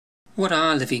What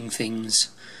are living things?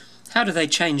 How do they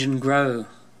change and grow?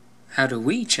 How do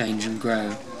we change and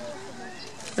grow?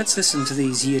 Let's listen to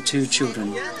these Year 2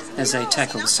 children as they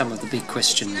tackle some of the big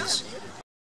questions.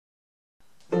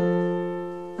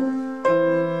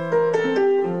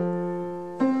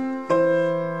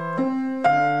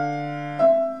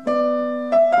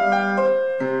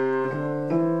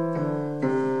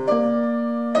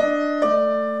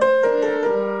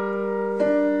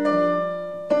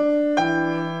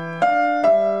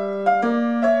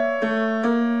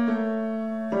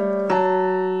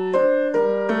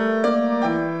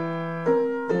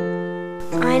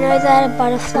 I know that a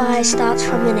butterfly starts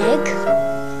from an egg.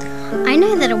 I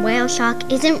know that a whale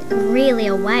shark isn't really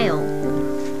a whale.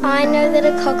 I know that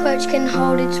a cockroach can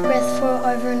hold its breath for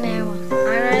over an hour.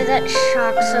 I know that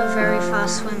sharks are very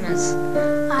fast swimmers.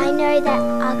 I know that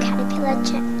a caterpillar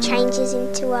changes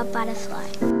into a butterfly.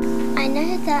 I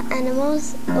know that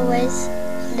animals always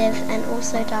live and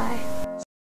also die.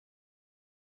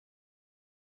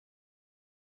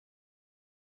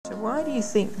 So why do you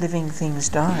think living things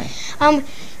die?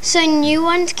 So new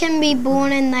ones can be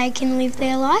born and they can live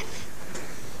their life?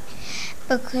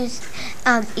 Because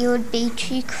it would be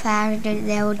too crowded and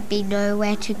there would be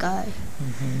nowhere to go.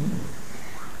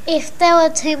 If there were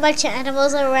too much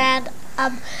animals around,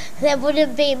 there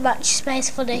wouldn't be much space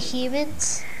for the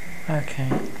humans. Okay.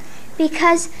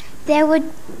 Because every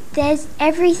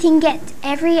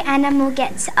animal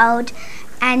gets old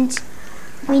and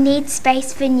we need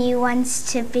space for new ones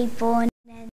to be born.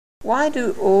 Why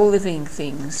do all living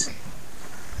things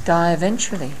die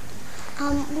eventually?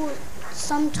 Well,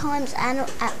 sometimes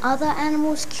other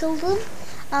animals kill them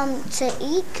to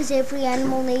eat because every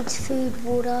animal needs food,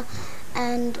 water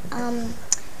and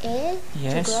air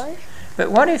to grow.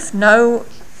 But what if no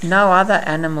other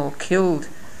animal killed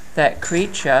that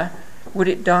creature? Would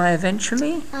it die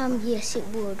eventually? Yes, it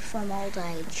would, from old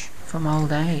age. From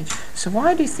old age. So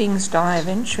why do things die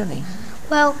eventually?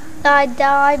 Well, they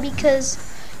die because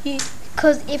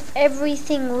if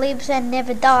everything lives and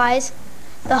never dies,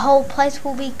 the whole place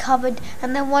will be covered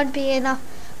and there won't be enough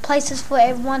places for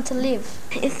everyone to live.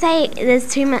 If there's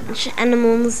too much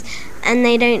animals and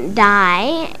they don't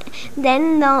die,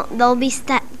 then they'll be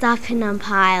stacked up in a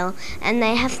pile and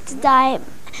they have to die.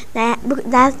 They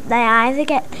either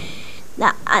get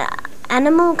the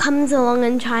animal comes along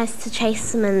and tries to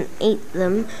chase them and eat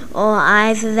them, or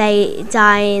either they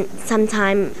die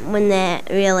sometime when they're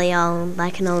really old,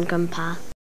 like an old grandpa.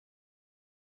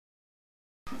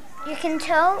 You can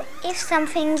tell if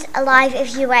something's alive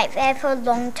if you wait there for a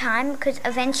long time, because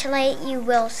eventually you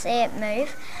will see it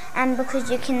move, and because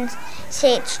you can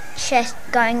see its chest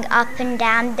going up and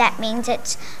down, that means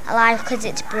it's alive because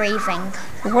it's breathing.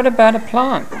 But what about a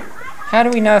plant? How do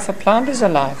we know if a plant is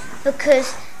alive?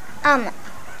 Because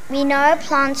we know a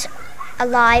plant's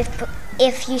alive, but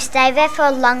if you stay there for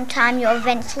a long time, you'll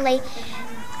eventually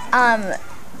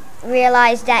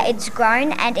realise that it's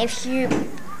grown, and if you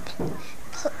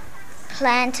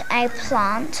plant a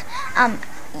plant,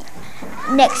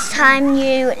 next time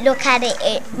you look at it,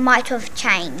 it might have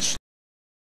changed.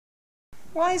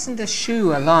 Why isn't a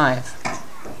shoe alive?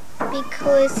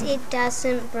 Because it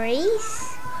doesn't breathe.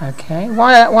 Okay.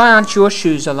 Why aren't your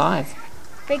shoes alive?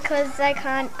 Because I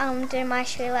can't do my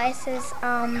shoelaces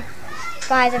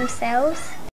by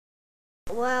themselves.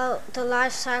 Well, the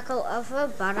life cycle of a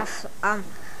butterfly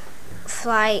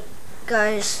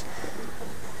goes...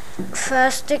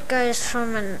 First it goes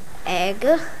from an egg,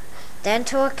 then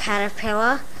to a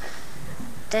caterpillar,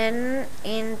 then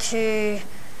then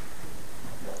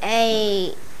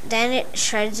it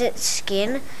shreds its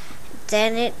skin,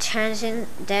 then it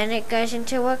goes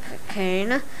into a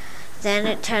cocoon, then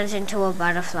it turns into a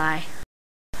butterfly.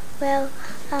 Well,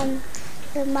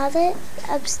 the mother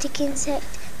stick insect,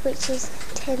 which is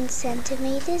 10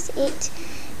 centimeters, it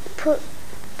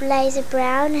lays a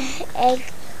brown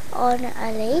egg on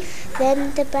a leaf.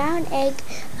 Then the brown egg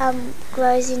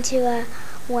grows into a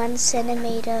 1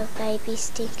 centimeter baby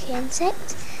stick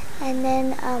insect, and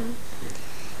then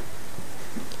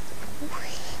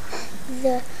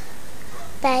the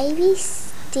baby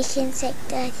stick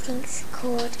insect, I think, is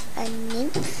called a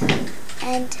nymph,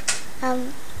 and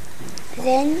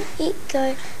then it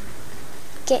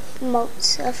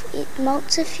molts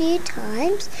a few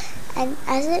times, and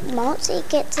as it molts, it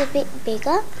gets a bit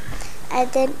bigger. And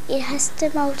then it has to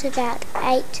molt about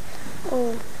 8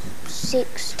 or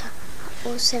 6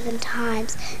 or 7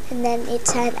 times, and then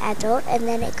it's an adult, and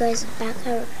then it goes back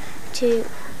to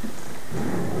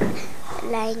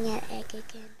laying an egg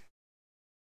again.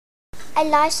 A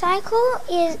life cycle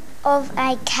of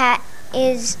a cat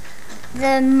is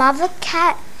the mother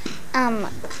cat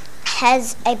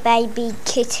has a baby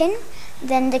kitten,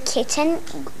 then the kitten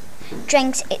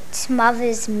drinks its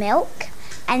mother's milk,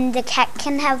 and the cat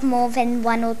can have more than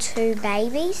 1 or 2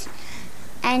 babies,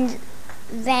 and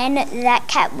then that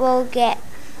cat will get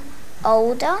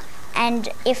older, and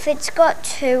if it's got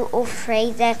 2 or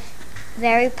 3, they're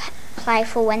very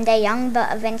playful when they're young,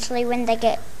 but eventually when they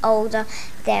get older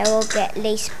they will get at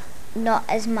least not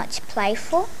as much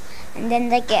playful, and then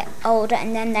they get older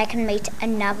and then they can meet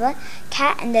another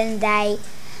cat, and then they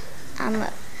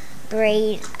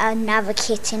breed another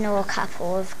kitten or a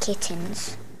couple of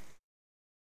kittens.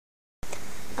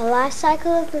 A life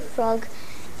cycle of the frog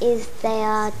is they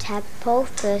are tadpole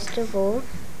first of all,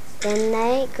 then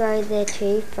they grow their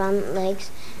 2 front legs,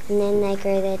 and then they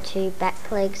grow their 2 back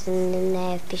legs, and then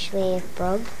they're officially a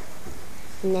frog,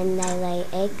 and then they lay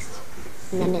eggs,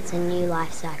 and then it's a new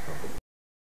life cycle.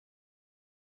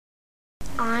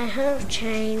 I have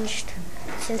changed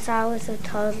since I was a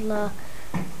toddler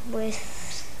with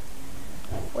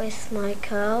my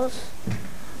curls.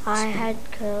 I had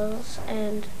curls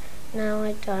and now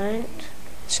I don't.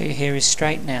 So your hair is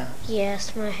straight now?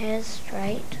 Yes, my hair's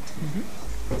straight.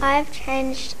 Mm-hmm. I've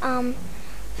changed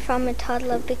from a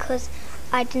toddler because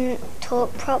I didn't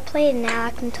talk properly, and now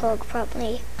I can talk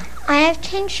properly. I have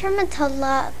changed from a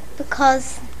toddler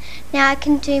because now I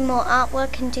can do more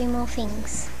artwork and do more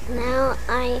things. Now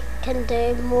I can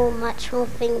do much more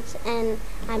things, and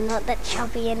I'm not that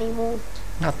chubby anymore.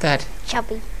 Not that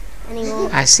Chubby anymore.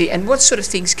 I see. And what sort of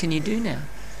things can you do now?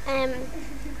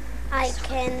 I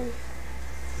can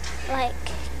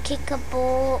kick a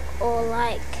ball, or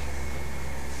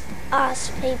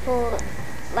ask people,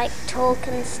 talk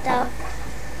and stuff,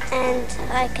 and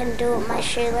I can do it with my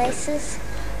shoelaces.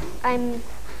 I'm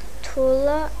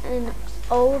taller and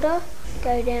older,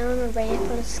 go down a ramp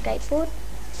on a skateboard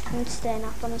and stand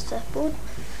up on a surfboard.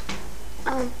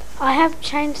 I have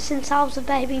changed since I was a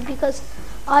baby because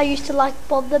I used to like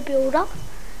Bob the Builder,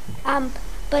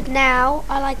 but now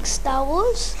I like Star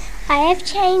Wars. I have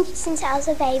changed since I was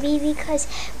a baby because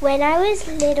when I was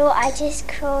little I just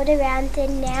crawled around,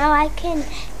 and now I can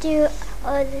do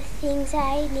all the things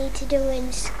I need to do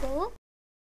in school.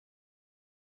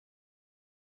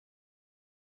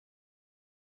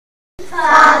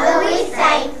 Father, we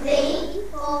thank Thee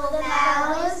for the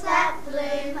flowers that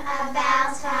bloom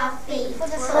about our feet. For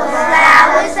the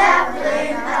flowers that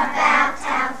bloom about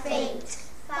our feet.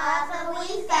 Father,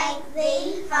 we thank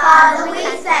Thee. Father, we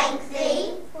thank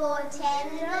Thee for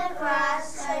tender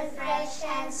grass so fresh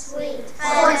and sweet.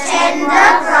 For tender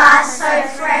grass so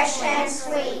fresh and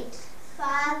sweet.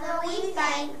 Father, we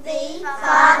thank Thee.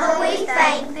 Father, we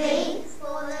thank Thee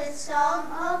for the song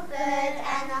of bird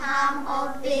and hum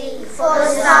of bee. For the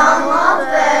song of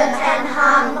bird and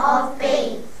hum of bee.